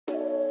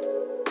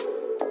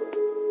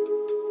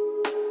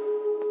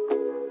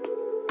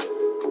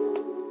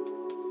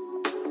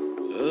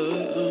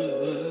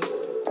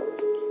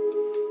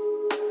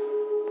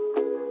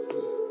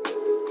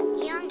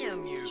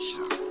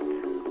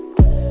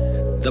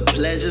The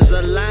pleasures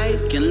of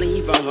life can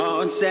leave a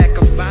hard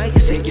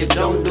sacrifice if you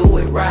don't do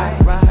it right.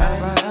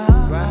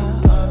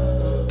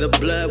 The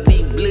blood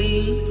we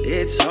bleed,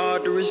 it's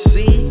hard to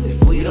receive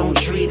if we don't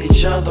treat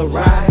each other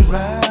right.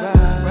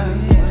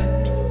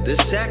 The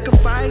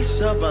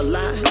sacrifice of our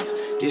lives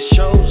is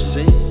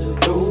chosen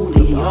through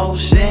the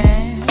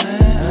ocean.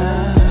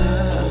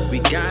 We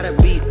gotta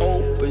be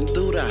open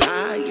through the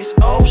highest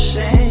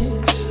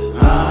oceans.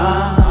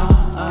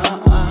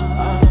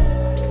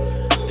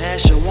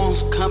 Passion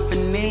wants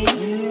company.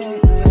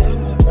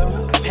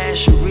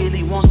 Passion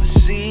really wants to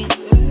see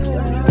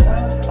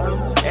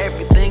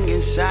everything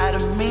inside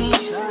of me.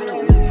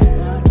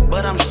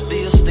 But I'm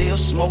still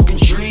smoking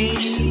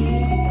trees,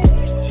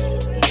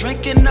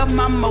 drinking up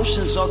my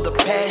emotions of the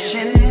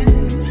passion,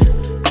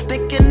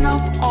 thinking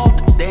of all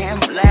the damn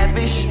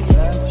lavish.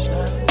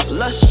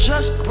 Lust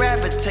just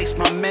gravitates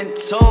my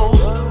mental,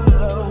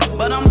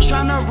 but I'm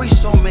trying to reach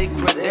so many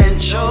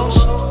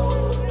credentials.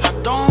 I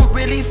don't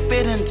really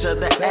fit into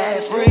the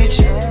average,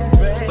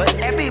 but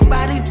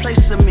everybody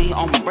placing me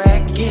on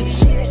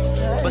brackets.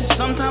 But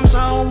sometimes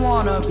I don't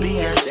wanna be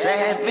a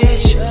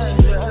savage,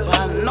 but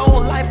I know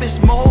life is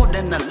more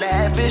than the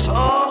lavish.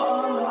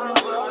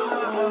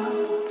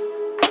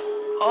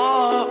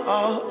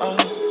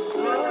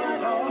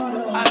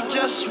 I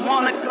just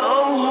wanna go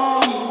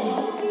home.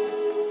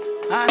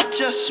 I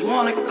just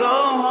wanna go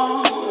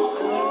home.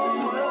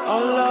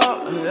 Oh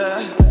Lord,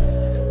 yeah.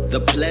 The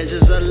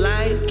pleasures of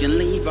life can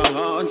leave a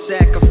hard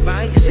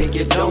sacrifice if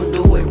you don't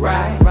do it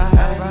right.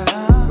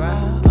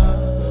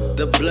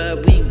 The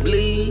blood we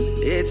bleed,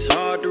 it's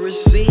hard to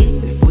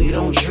receive if we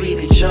don't treat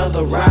each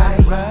other right.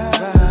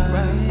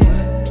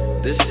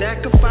 The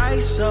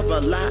sacrifice of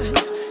our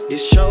lives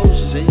is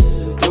chosen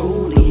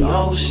through the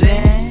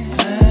ocean.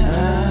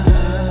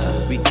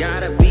 We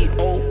gotta be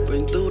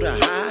open through the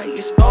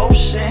highest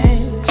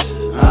oceans.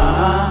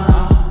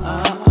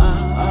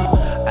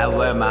 I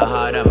wear my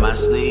heart on my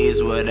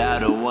sleeves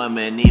without a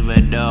woman,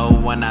 even though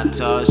when I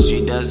talk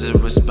she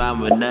doesn't respond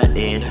with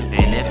nothing.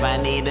 And if I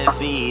need a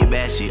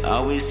feedback, she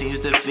always seems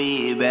to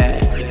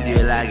feedback.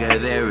 You're like a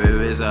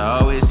therapist, I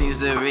always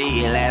seems to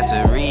relax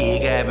and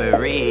recap and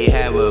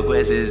rehab with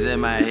questions in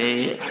my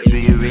head. Do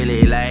you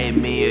really like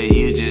me or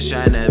you just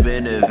trying to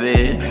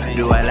benefit?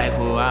 Do I like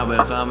who I'm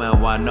becoming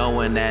while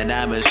knowing that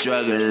I'm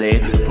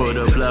struggling? Put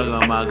a plug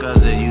on my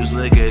cousin, use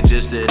liquor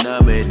just to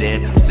numb it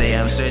then. Say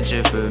I'm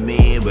searching for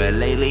me, but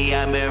lately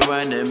I've been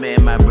running,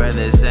 man. My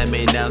brother sat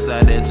me down,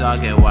 started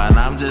talking while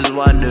I'm just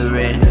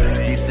wondering.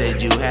 He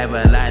said you have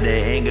a lot of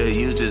anger,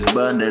 you just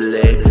bundle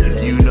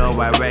it. You know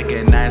I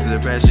recognize the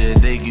pressure,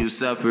 think you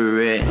suffer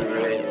it.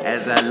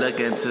 As I look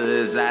into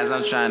his eyes,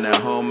 I'm trying to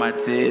hold my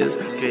tears.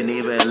 Couldn't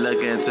even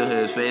look into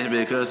his face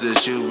because the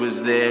truth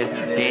was there.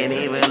 Can't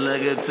even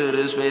look into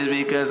his face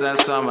because I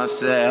saw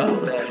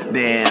myself.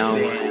 Damn,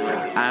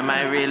 I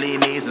might really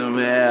need some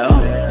help.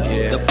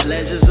 The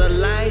pleasures of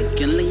life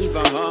can leave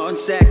a hard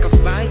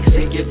sacrifice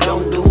if you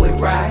don't do it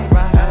right.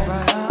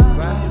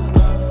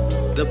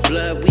 The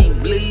blood we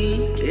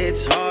bleed,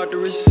 it's hard to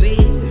receive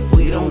if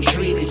we don't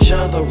treat each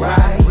other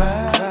right.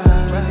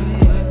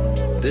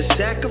 The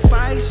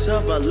sacrifice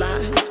of our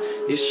lives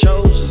is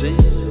chosen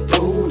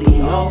through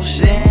the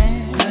ocean.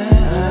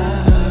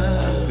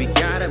 We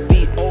gotta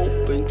be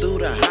open through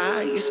the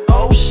highest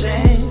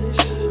oceans.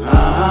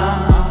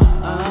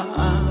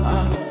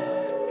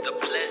 The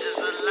pleasures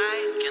of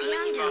life can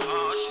leave a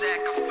hard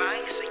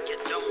sacrifice if you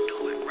don't do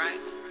it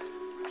right.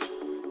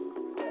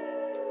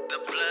 The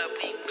blood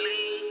we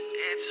bleed,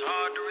 it's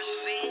hard to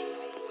receive.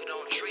 We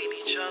don't treat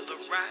each other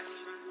right.